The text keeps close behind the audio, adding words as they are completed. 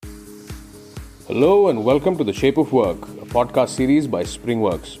Hello and welcome to The Shape of Work, a podcast series by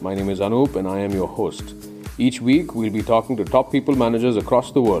Springworks. My name is Anup and I am your host. Each week, we'll be talking to top people managers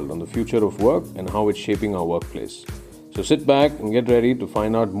across the world on the future of work and how it's shaping our workplace. So sit back and get ready to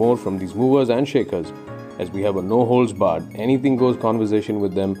find out more from these movers and shakers as we have a no holds barred, anything goes conversation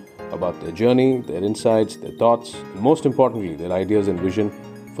with them about their journey, their insights, their thoughts, and most importantly, their ideas and vision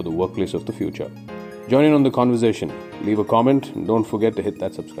for the workplace of the future. Join in on the conversation, leave a comment, and don't forget to hit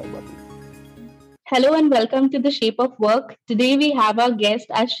that subscribe button. Hello and welcome to The Shape of Work. Today we have our guest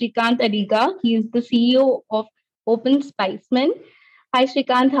as Srikanth Adiga. He is the CEO of Open Spiceman. Hi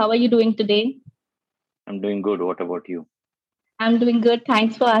Srikanth, how are you doing today? I'm doing good. What about you? I'm doing good.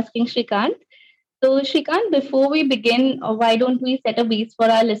 Thanks for asking, Srikanth. So Srikanth, before we begin, why don't we set a base for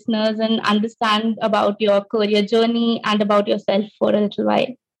our listeners and understand about your career journey and about yourself for a little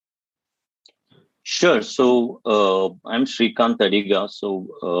while? Sure. I'm Srikanth Adiga.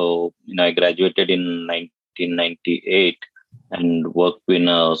 I graduated in 1998 and worked in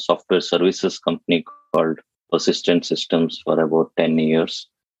a software services company called Persistent Systems for about 10 years.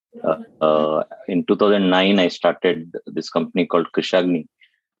 In 2009, I started this company called Krishagni.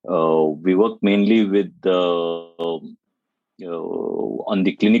 We work mainly with on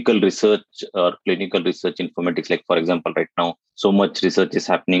the clinical research or clinical research informatics. Like, for example, right now, so much research is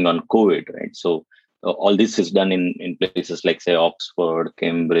happening on COVID, right? So all this is done in places like, say, Oxford,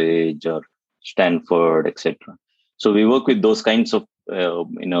 Cambridge, or Stanford, etc. So we work with those kinds of,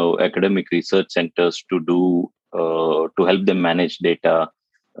 academic research centers to help them manage data,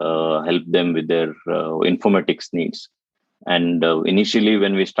 help them with their informatics needs. And initially,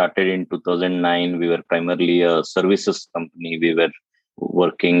 when we started in 2009, we were primarily a services company. We were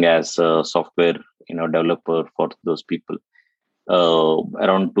working as a software, developer for those people.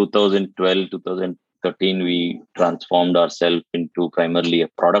 Around 2012, 2013, we transformed ourselves into primarily a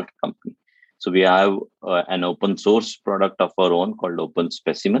product company. So we have an open source product of our own called Open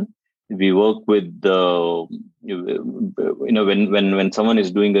Specimen. We work with when someone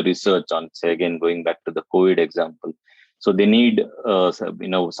is doing a research on, say, again, going back to the COVID example. So they need,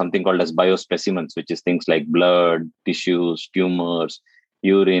 something called as biospecimens, which is things like blood, tissues, tumors,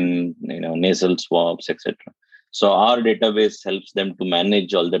 urine, nasal swabs, etc. So our database helps them to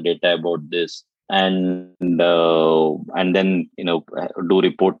manage all the data about this, and then do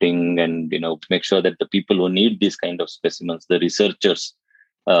reporting and make sure that the people who need these kind of specimens, the researchers,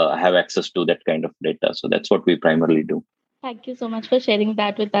 have access to that kind of data. So that's what we primarily do. Thank you so much for sharing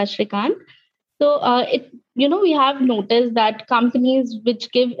that with us, Srikanth. So, we have noticed that companies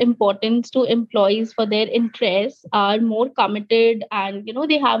which give importance to employees for their interests are more committed and,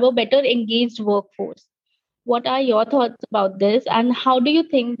 they have a better engaged workforce. What are your thoughts about this? And how do you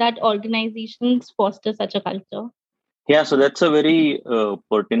think that organizations foster such a culture? Yeah, so that's a very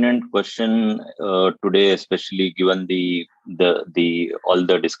pertinent question today, especially given the all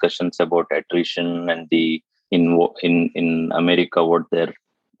the discussions about attrition and in America what they're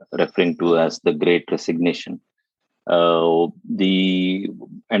referring to as the Great Resignation. The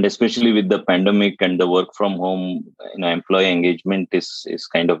and especially with the pandemic and the work from home, employee engagement is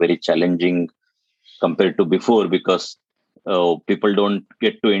kind of very challenging compared to before, because people don't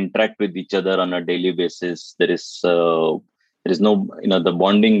get to interact with each other on a daily basis. There is no the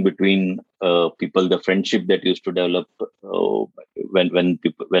bonding between people, the friendship that used to develop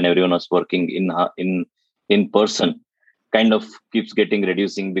when everyone was working in person, kind of keeps getting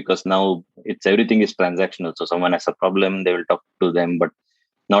reducing, because now everything is transactional. So someone has a problem, they will talk to them, but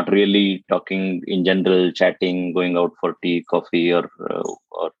not really talking in general, chatting, going out for tea, coffee, or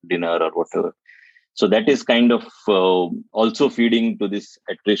dinner or whatever. So that is kind of also feeding to this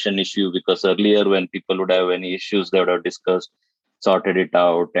attrition issue, because earlier when people would have any issues, they would have discussed, sorted it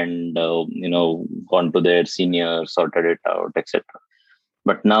out, and gone to their seniors, sorted it out, etc.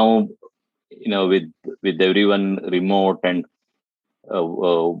 But now, with everyone remote and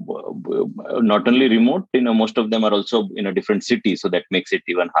not only remote, most of them are also in a different city, so that makes it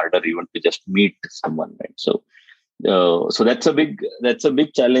even harder even to just meet someone, right? So that's a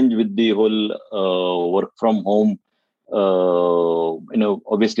big challenge with the whole work from home.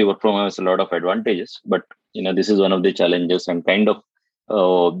 Obviously work from home has a lot of advantages, but this is one of the challenges, and kind of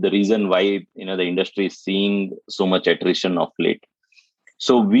the reason why the industry is seeing so much attrition of late.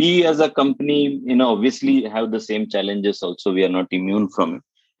 So we as a company, obviously have the same challenges also. We are not immune from it.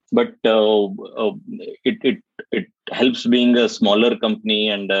 But it helps being a smaller company,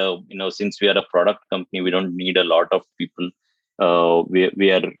 and since we are a product company, we don't need a lot of people. We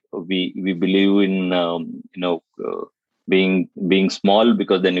believe in being small,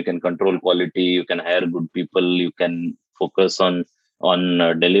 because then you can control quality, you can hire good people, you can focus on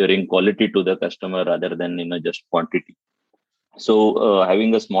on delivering quality to the customer rather than just quantity. So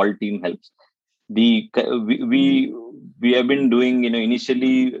having a small team helps. The we have been doing,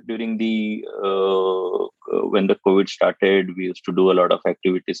 initially during the when the COVID started, we used to do a lot of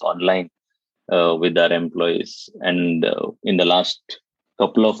activities online with our employees, and in the last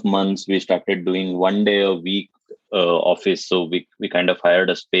couple of months we started doing 1 day a week office. So we kind of hired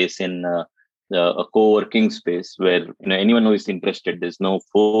a space in a co-working space where anyone who is interested, there's no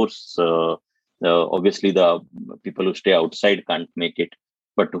force. Obviously the people who stay outside can't make it,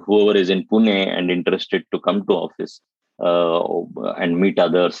 but whoever is in Pune and interested to come to office and meet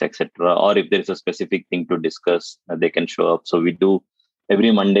others, etc., or if there is a specific thing to discuss, they can show up. So we do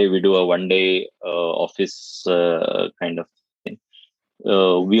every Monday we do a 1 day office kind of thing.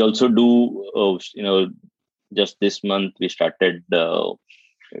 We also do just this month we started to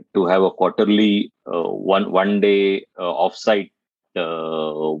have a quarterly one day offsite,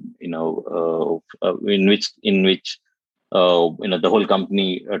 in which the whole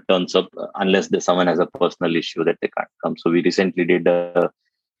company turns up, unless someone has a personal issue that they can't come. So we recently did near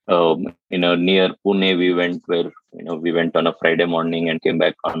Pune. We went where we went on a Friday morning and came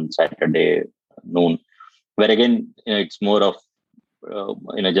back on Saturday noon. Where again, it's more of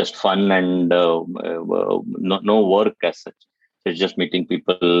just fun and no work as such. So it's just meeting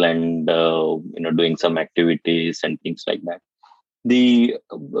people and doing some activities and things like that. The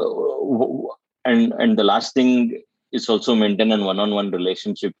and the last thing is also maintain a one-on-one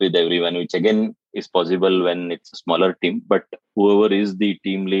relationship with everyone, which again is possible when it's a smaller team. But whoever is the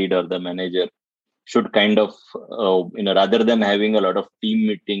team lead or the manager should kind of rather than having a lot of team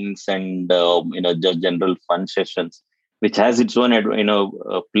meetings and just general fun sessions, which has its own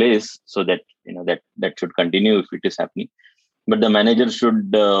place, so that that should continue if it is happening. But the manager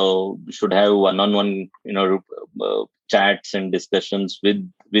should have one-on-one chats and discussions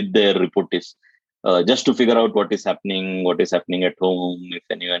with their reportees, just to figure out what is happening at home, if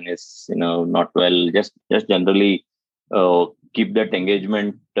anyone is not well. Just generally keep that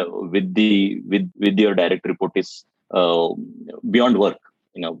engagement with your direct reportees beyond work.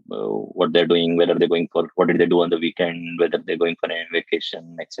 What they're doing, whether they're going for, what did they do on the weekend, whether they're going for a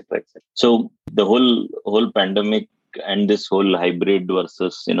vacation, etc., etc. So the whole pandemic and this whole hybrid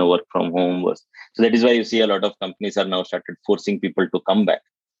versus work from home was, so that is why you see a lot of companies are now started forcing people to come back.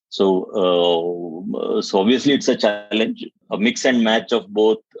 So obviously it's a challenge, a mix and match of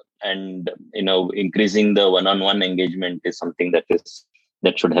both, and increasing the one-on-one engagement is something that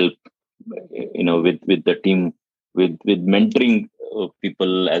should help with the team, with mentoring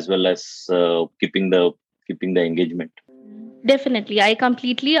people, as well as keeping the engagement. Definitely. I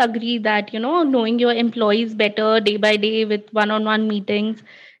completely agree that, knowing your employees better day by day with one-on-one meetings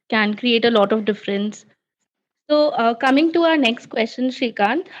can create a lot of difference. So, coming to our next question,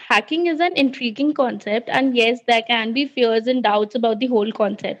 Shrikant, hacking is an intriguing concept, and yes, there can be fears and doubts about the whole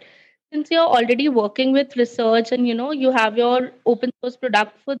concept. Since you're already working with research and you have your open source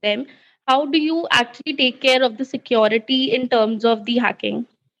product for them, how do you actually take care of the security in terms of the hacking?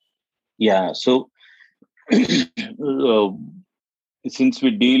 Yeah. So since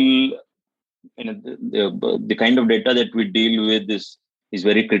we deal, the kind of data that we deal with is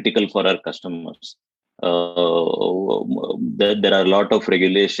very critical for our customers. There are a lot of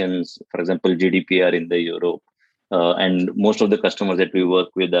regulations, for example, GDPR in the Europe, and most of the customers that we work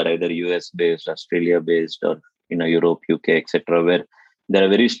with are either US based, Australia based, or Europe, UK, etc., where there are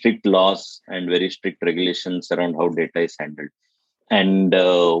very strict laws and very strict regulations around how data is handled. And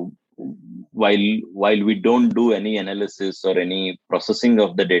while we don't do any analysis or any processing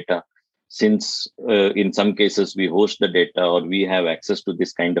of the data, since in some cases we host the data or we have access to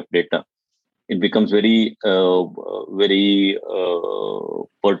this kind of data, it becomes very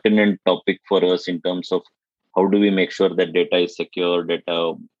pertinent topic for us in terms of how do we make sure that data is secure.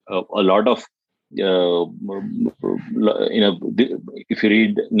 Data, a lot of if you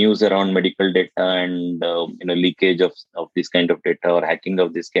read news around medical data and leakage of this kind of data or hacking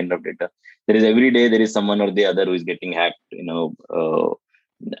of this kind of data, there is every day there is someone or the other who is getting hacked.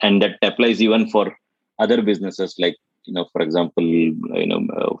 And that applies even for other businesses, like for example,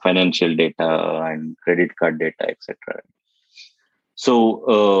 financial data and credit card data, etc.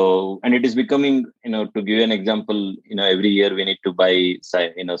 So and it is becoming, to give you an example, every year we need to buy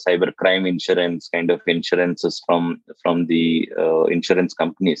cyber crime insurance, kind of insurances from the insurance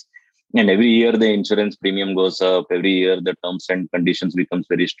companies, and every year the insurance premium goes up. Every year the terms and conditions becomes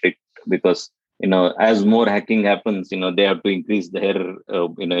very strict, because as more hacking happens, they have to increase their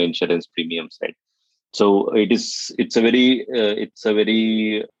insurance premiums, right? So it's a very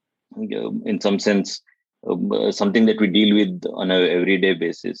in some sense something that we deal with on a everyday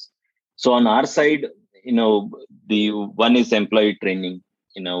basis. So on our side, the one is employee training.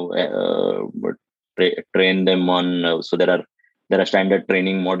 Train them on. So there are standard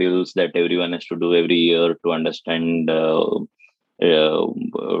training modules that everyone has to do every year to understand how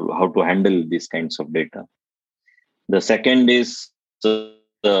to handle these kinds of data. The second is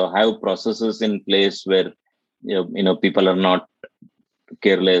have processes in place where people are not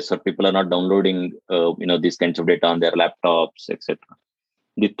careless, or people are not downloading these kinds of data on their laptops, etc.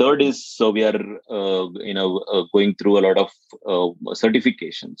 The third is, so we are going through a lot of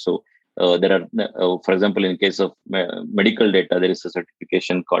certification. So there are, for example, in case of medical data, there is a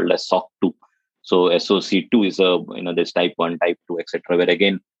certification called as SOC 2. So SOC 2 is there's type 1, type 2, etc. Where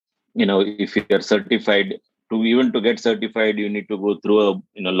again, if you are certified, to get certified, you need to go through a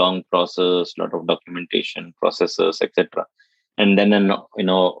long process, lot of documentation processes, etc. And then an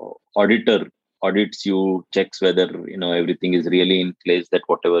auditor audits you, checks whether everything is really in place, that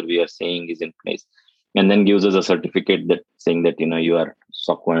whatever we are saying is in place, and then gives us a certificate that saying that you are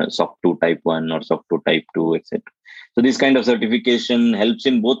SOC 1, SOC 2 type 1 or SOC 2 type 2, etc. So this kind of certification helps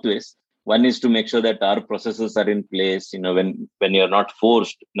in both ways. One is to make sure that our processes are in place. When you're not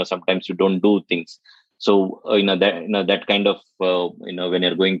forced, sometimes you don't do things. So that kind of when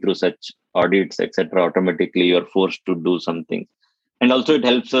you're going through such audits, etc., automatically you're forced to do something. And also it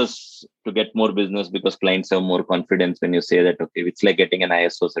helps us to get more business, because clients have more confidence when you say that, okay, it's like getting an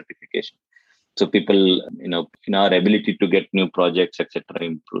ISO certification. So people, in our ability to get new projects, etc.,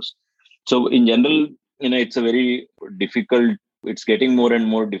 improves. So in general, it's a very difficult, it's getting more and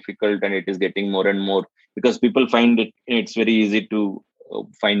more difficult, and it is getting more and more, because people find it's very easy to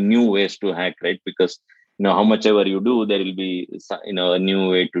find new ways to hack, right? Because how much ever you do, there will be a new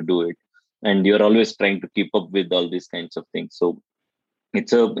way to do it, and you're always trying to keep up with all these kinds of things. So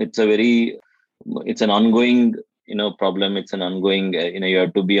it's an ongoing problem. It's an ongoing you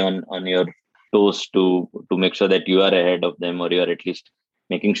have to be on your toes to make sure that you are ahead of them, or you are at least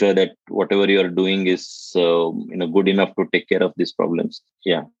making sure that whatever you are doing is good enough to take care of these problems.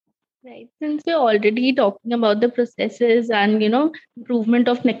 Yeah. Right. Since we're already talking about the processes and, improvement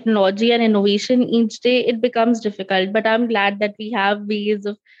of technology and innovation each day, it becomes difficult. But I'm glad that we have ways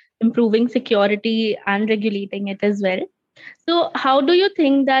of improving security and regulating it as well. So, how do you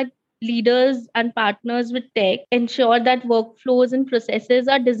think that leaders and partners with tech ensure that workflows and processes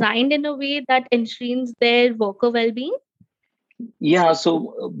are designed in a way that ensures their worker well-being? Yeah.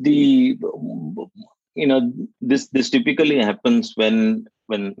 So this typically happens when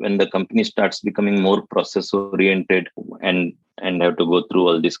the company starts becoming more process oriented, and have to go through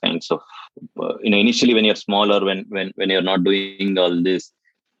all these kinds of initially when you're small, or when you're not doing all this,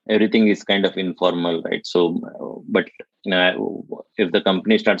 everything is kind of informal, right? So but if the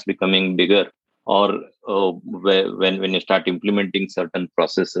company starts becoming bigger, or when you start implementing certain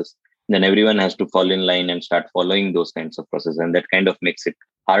processes, then everyone has to fall in line and start following those kinds of processes, and that kind of makes it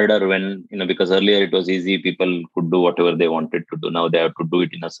harder when because earlier it was easy, people could do whatever they wanted to do. Now they have to do it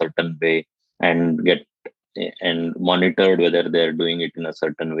in a certain way, and get and monitored whether they're doing it in a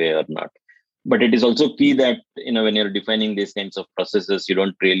certain way or not. But it is also key that when you're defining these kinds of processes, you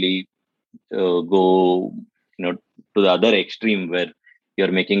don't really go to the other extreme, where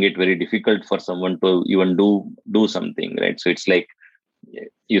you're making it very difficult for someone to even do something, right? So it's like,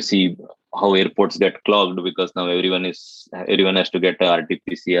 you see how airports get clogged, because now everyone has to get a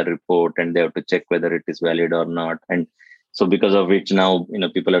RT-PCR report, and they have to check whether it is valid or not. And so because of which now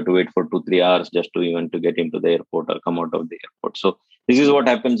people have to wait for 2-3 hours just to even to get into the airport or come out of the airport. So this is what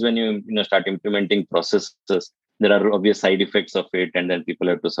happens when you start implementing processes. There are obvious side effects of it, and then people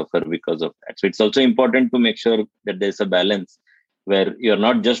have to suffer because of that. So it's also important to make sure that there's a balance, where you're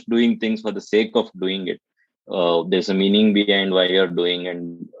not just doing things for the sake of doing it. There's a meaning behind why you're doing,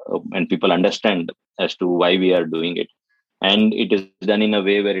 and people understand as to why we are doing it, and it is done in a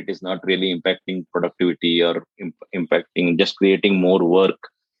way where it is not really impacting productivity, or impacting, just creating more work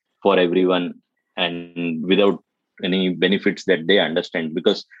for everyone, and without any benefits that they understand.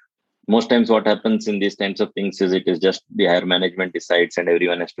 Because most times what happens in these kinds of things is, it is just the higher management decides, and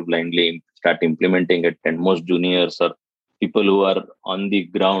everyone has to blindly start implementing it, and most juniors or people who are on the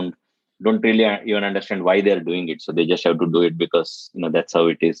ground don't really even understand why they're doing it. So they just have to do it because that's how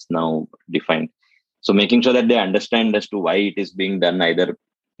it is now defined. So making sure that they understand as to why it is being done, either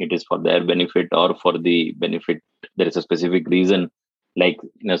it is for their benefit or for the benefit, there is a specific reason. Like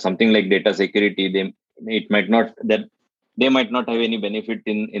something like data security, they might not have any benefit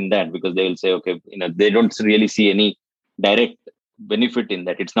in that, because they will say, okay, they don't really see any direct benefit in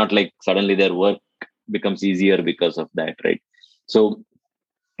that. It's not like suddenly their work becomes easier because of that, right? So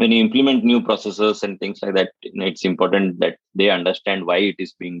when you implement new processes and things like that, it's important that they understand why it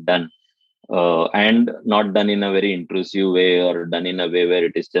is being done, and not done in a very intrusive way, or done in a way where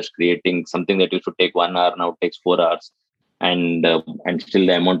it is just creating something that used to take 1 hour now takes 4 hours, and still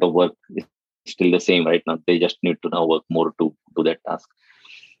the amount of work is still the same right now. They just need to now work more to do that task.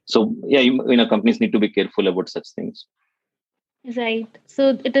 So yeah, companies need to be careful about such things. Right.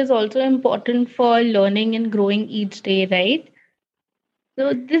 So it is also important for learning and growing each day, right?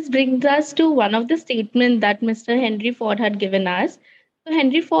 So this brings us to one of the statements that Mr. Henry Ford had given us. So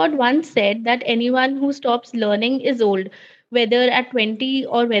Henry Ford once said that anyone who stops learning is old, whether at 20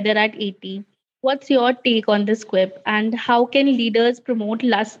 or whether at 80. What's your take on this quip, and how can leaders promote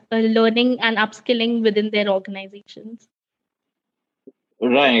learning and upskilling within their organizations?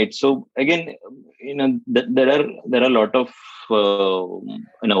 Right. So again, there are a lot of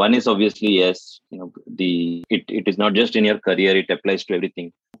one is obviously, yes, it is not just in your career; it applies to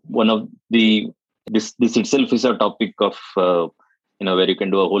everything. One of the this itself is a topic of where you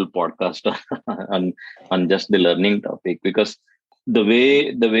can do a whole podcast on just the learning topic, because the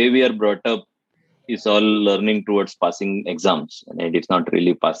way we are brought up is all learning towards passing exams, and it's not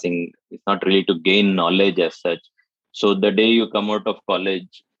really passing. It's not really to gain knowledge as such. So the day you come out of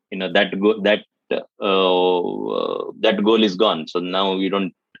college, that goal is gone. So now you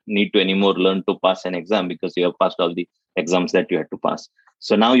don't need to anymore learn to pass an exam, because you have passed all the exams that you had to pass.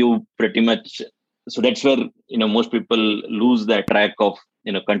 So now you pretty much, so that's where most people lose that track of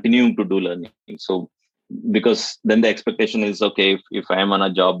continuing to do learning. So because then the expectation is, okay, if I am on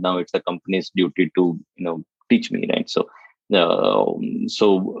a job now, it's the company's duty to teach me, right? So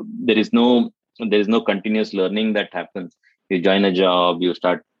so there is no continuous learning that happens. You join a job, you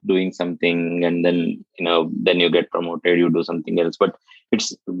start doing something, and then you get promoted, you do something else. But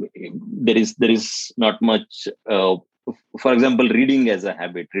it's there is not much, for example, reading as a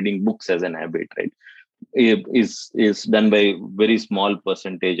habit, reading books as an habit, right, is done by very small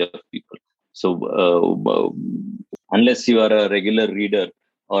percentage of people. So unless you are a regular reader,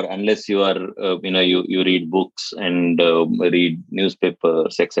 or unless you are you read books and read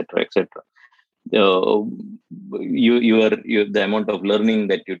newspapers, etc., etc., uh, the amount of learning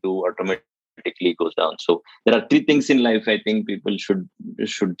that you do automatically goes down. So there are three things in life I think people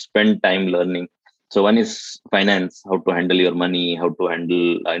should spend time learning. So one is finance, how to handle your money, how to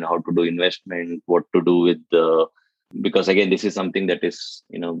handle, how to do investment, what to do with the, because again, this is something that is,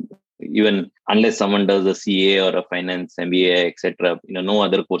 even unless someone does a CA or a finance MBA, etc., no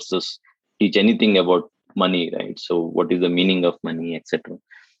other courses teach anything about money, right? So what is the meaning of money, etc.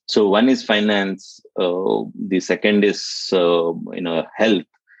 So one is finance. The second is health.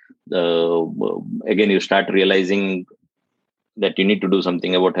 Again, you start realizing that you need to do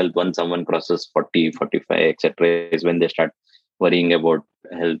something about health once someone crosses 40, 45, etc., is when they start worrying about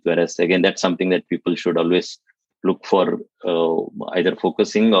health. Whereas again, that's something that people should always look for, either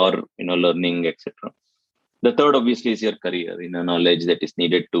focusing or learning, etc. The third obviously is your career, knowledge that is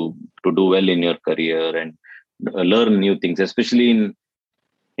needed to do well in your career, and learn new things, especially in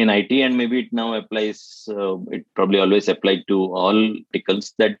IT. And maybe it now applies, it probably always applied to all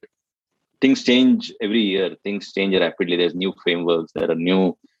verticals, that things change every year. Things change rapidly. There's new frameworks, there are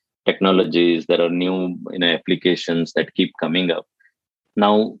new technologies, there are new applications that keep coming up.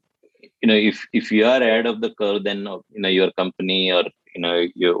 Now, if you are ahead of the curve, then your company, or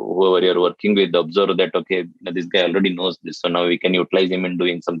whoever you're working with, observe that, okay, this guy already knows this, so now we can utilize him in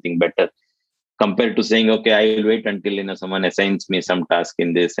doing something better, compared to saying, okay, I will wait until someone assigns me some task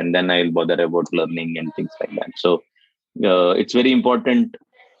in this, and then I will bother about learning and things like that. So it's very important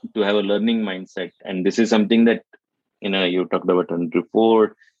to have a learning mindset, and this is something that you talked about on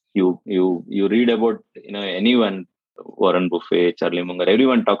report. You read about anyone, Warren Buffett, Charlie Munger,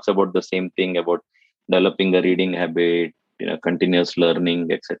 everyone talks about the same thing, about developing a reading habit, continuous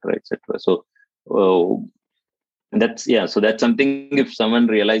learning, etc., etc. So that's something, if someone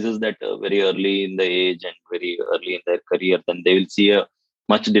realizes that very early in the age and very early in their career, then they will see a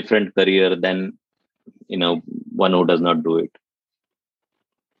much different career than one who does not do it.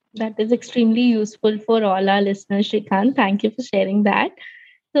 That is extremely useful for all our listeners, Shrikant. Thank you for sharing that.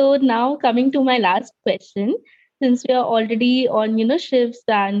 So now coming to my last question, since we are already on, shifts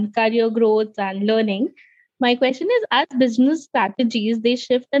and career growth and learning, my question is, as business strategies, they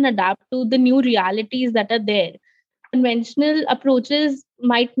shift and adapt to the new realities that are there. Conventional approaches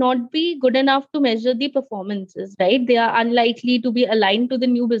might not be good enough to measure the performances, right? They are unlikely to be aligned to the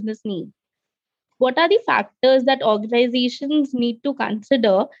new business needs. What are the factors that organizations need to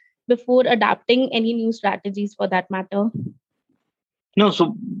consider before adapting any new strategies for that matter? No,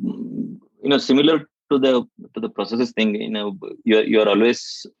 so similar to the processes thing, you're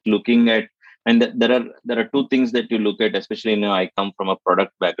always looking at, and there are two things that you look at, especially, I come from a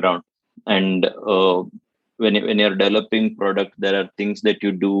product background, and when you're developing product, there are things that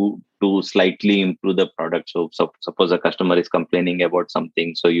you do to slightly improve the product. So suppose a customer is complaining about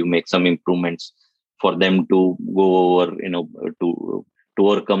something, so you make some improvements for them to go over, to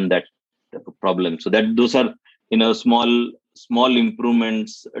overcome that problem. So that those are, small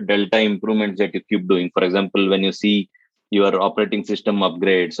improvements, delta improvements that you keep doing. For example, when you see your operating system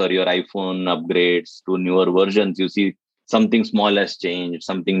upgrades or your iPhone upgrades to newer versions, you see something small has changed,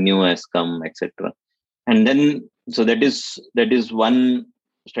 something new has come, etc. And then, so that is one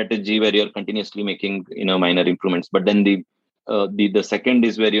strategy where you're continuously making, minor improvements. But then the second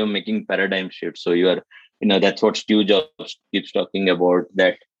is where you're making paradigm shifts. So you are, that's what Steve Jobs keeps talking about,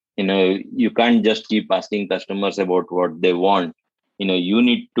 that you can't just keep asking customers about what they want. You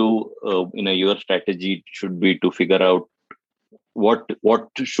need to, your strategy should be to figure out what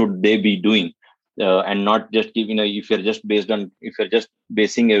should they be doing, and not just give, if you're just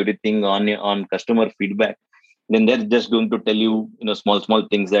basing everything on customer feedback, then they're just going to tell you, small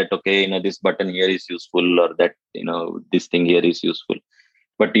things that, okay, this button here is useful, or that, this thing here is useful.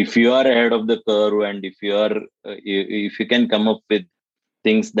 But if you are ahead of the curve, and if you can come up with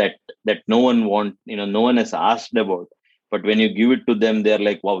things that no one no one has asked about, but when you give it to them, they're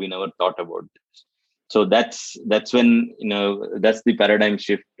like, wow, we never thought about this. So that's when, that's the paradigm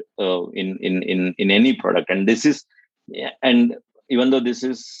shift, in any product. And this is, yeah, and even though this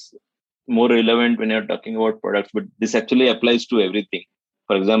is more relevant when you're talking about products, but this actually applies to everything.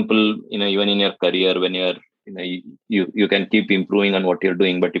 For example, even in your career, when you can keep improving on what you're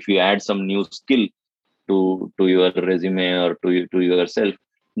doing, but if you add some new skill to your resume, or to yourself,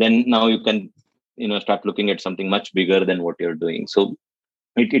 then now you can, start looking at something much bigger than what you're doing. So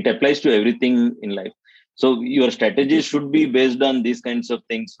it applies to everything in life. So your strategy should be based on these kinds of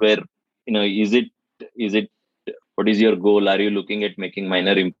things, where, is it what is your goal? Are you looking at making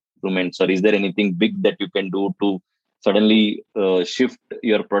minor improvements, or is there anything big that you can do to suddenly shift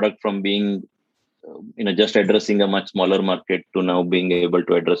your product from being, just addressing a much smaller market, to now being able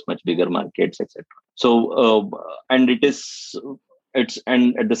to address much bigger markets, etc. So and it's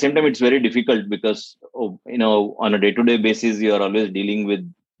and at the same time, it's very difficult, because on a day-to-day basis, you are always dealing with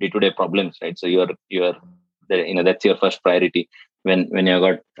day-to-day problems, right? So you're that's your first priority. When you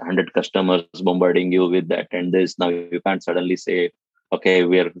got 100 customers bombarding you with that, and this, now you can't suddenly say, okay,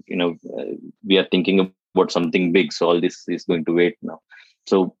 we are thinking about something big, so all this is going to wait now.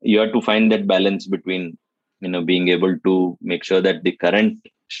 So you have to find that balance between, being able to make sure that the current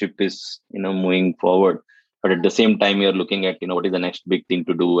ship is, moving forward, but at the same time, you're looking at, what is the next big thing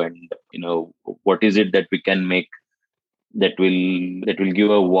to do, and what is it that we can make that will give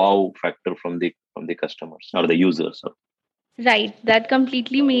a wow factor from the customers or the users. Right, that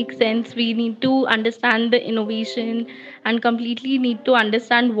completely makes sense. We need to understand the innovation and completely need to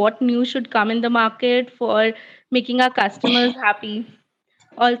understand what new should come in the market for making our customers happy.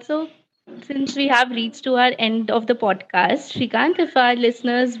 Also, since we have reached to our end of the podcast, Shrikant, if our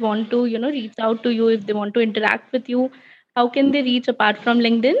listeners want to, reach out to you, if they want to interact with you, how can they reach apart from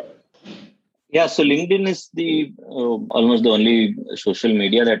LinkedIn? Yeah, so LinkedIn is the almost the only social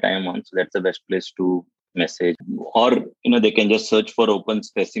media that I am on. So that's the best place to message. Or they can just search for Open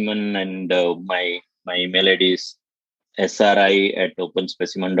Specimen, and my email ID is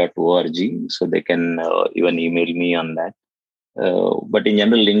sri@openspecimen.org. So they can even email me on that. But in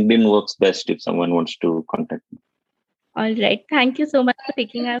general, LinkedIn works best if someone wants to contact me. All right. Thank you so much for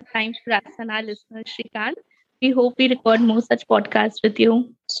taking our time for us and our listeners, Shrikant. We hope we record more such podcasts with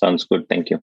you. Sounds good. Thank you.